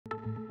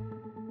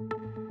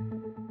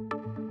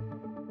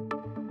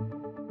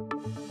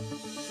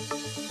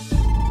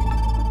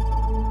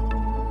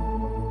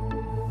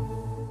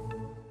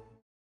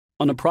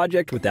On a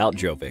project without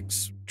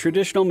Jovix,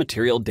 traditional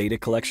material data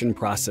collection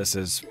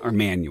processes are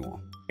manual,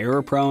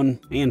 error-prone,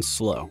 and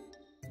slow,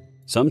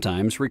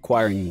 sometimes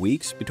requiring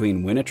weeks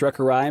between when a truck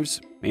arrives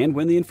and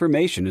when the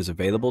information is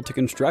available to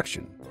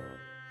construction.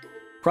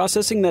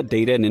 Processing that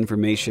data and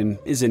information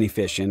is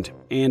inefficient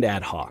and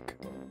ad hoc.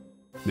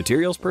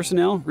 Materials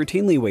personnel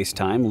routinely waste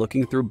time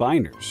looking through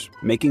binders,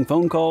 making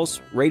phone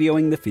calls,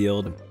 radioing the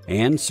field,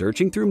 and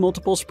searching through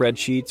multiple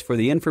spreadsheets for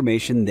the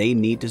information they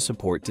need to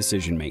support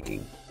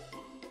decision-making.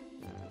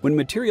 When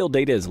material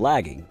data is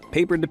lagging,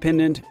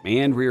 paper-dependent,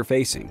 and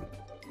rear-facing,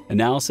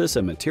 analysis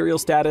of material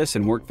status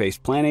and work-phase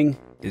planning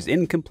is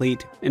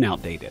incomplete and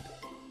outdated.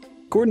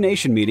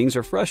 Coordination meetings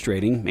are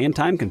frustrating and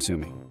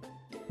time-consuming.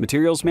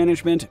 Materials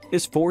management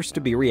is forced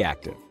to be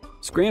reactive,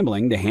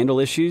 scrambling to handle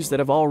issues that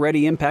have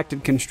already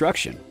impacted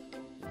construction.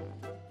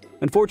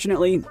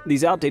 Unfortunately,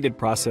 these outdated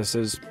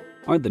processes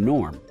aren't the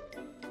norm.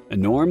 A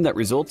norm that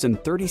results in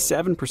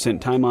 37%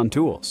 time on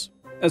tools,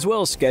 as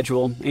well as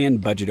schedule and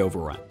budget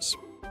overruns.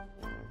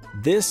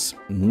 This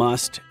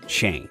must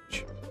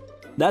change.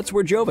 That's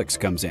where Jovix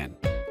comes in.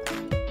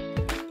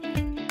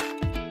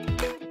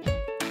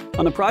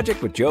 On a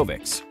project with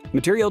Jovix,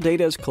 material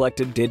data is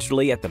collected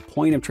digitally at the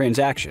point of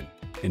transaction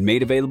and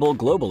made available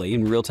globally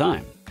in real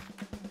time.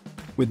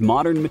 With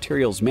modern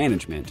materials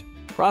management,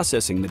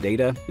 processing the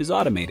data is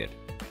automated.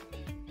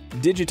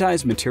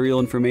 Digitized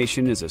material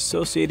information is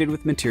associated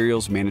with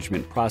materials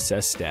management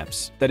process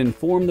steps that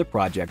inform the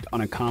project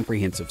on a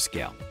comprehensive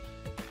scale.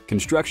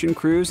 Construction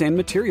crews and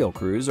material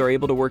crews are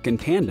able to work in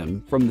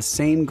tandem from the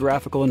same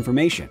graphical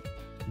information,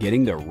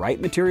 getting the right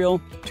material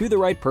to the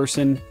right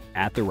person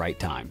at the right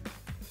time.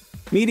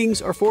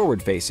 Meetings are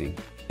forward-facing,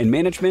 and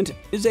management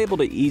is able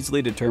to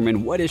easily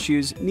determine what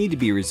issues need to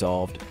be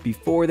resolved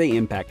before they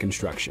impact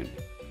construction.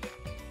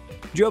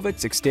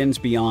 Jovix extends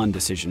beyond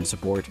decision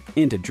support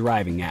into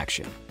driving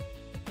action.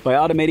 By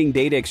automating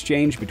data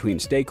exchange between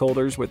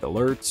stakeholders with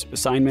alerts,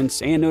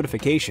 assignments, and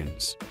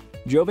notifications,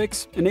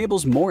 Jovix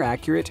enables more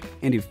accurate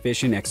and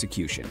efficient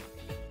execution.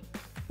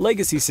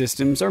 Legacy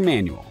systems are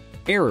manual,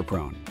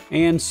 error-prone,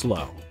 and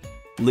slow,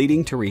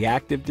 leading to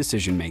reactive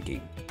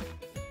decision-making.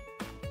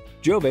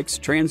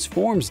 Jovix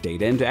transforms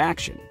data into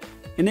action,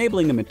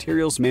 enabling the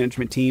materials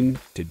management team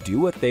to do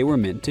what they were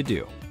meant to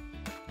do: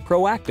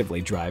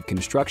 proactively drive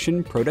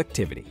construction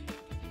productivity.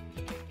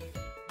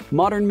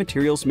 Modern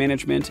materials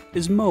management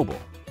is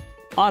mobile,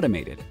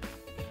 automated,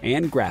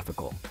 and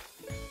graphical,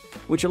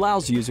 which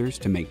allows users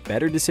to make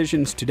better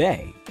decisions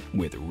today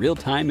with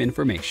real-time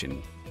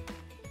information.